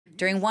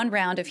During one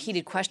round of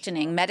heated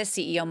questioning, Meta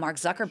CEO Mark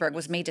Zuckerberg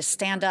was made to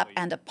stand up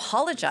and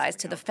apologize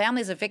to the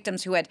families of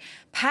victims who had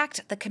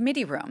packed the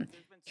committee room.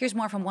 Here's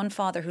more from one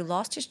father who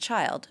lost his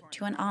child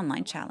to an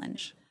online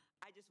challenge.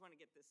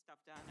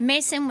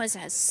 Mason was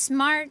a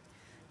smart,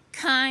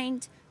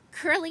 kind,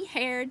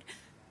 curly-haired,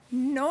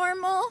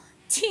 normal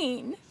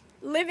teen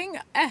living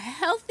a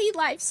healthy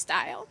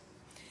lifestyle.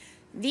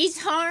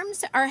 These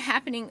harms are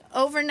happening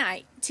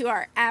overnight to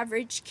our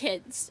average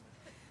kids.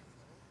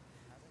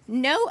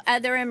 No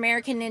other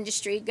American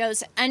industry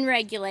goes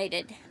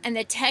unregulated, and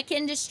the tech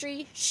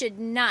industry should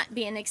not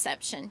be an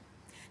exception.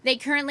 They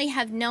currently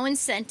have no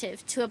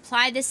incentive to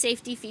apply the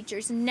safety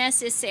features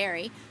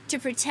necessary to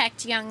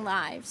protect young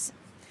lives.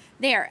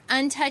 They are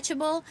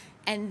untouchable,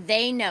 and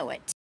they know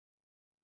it.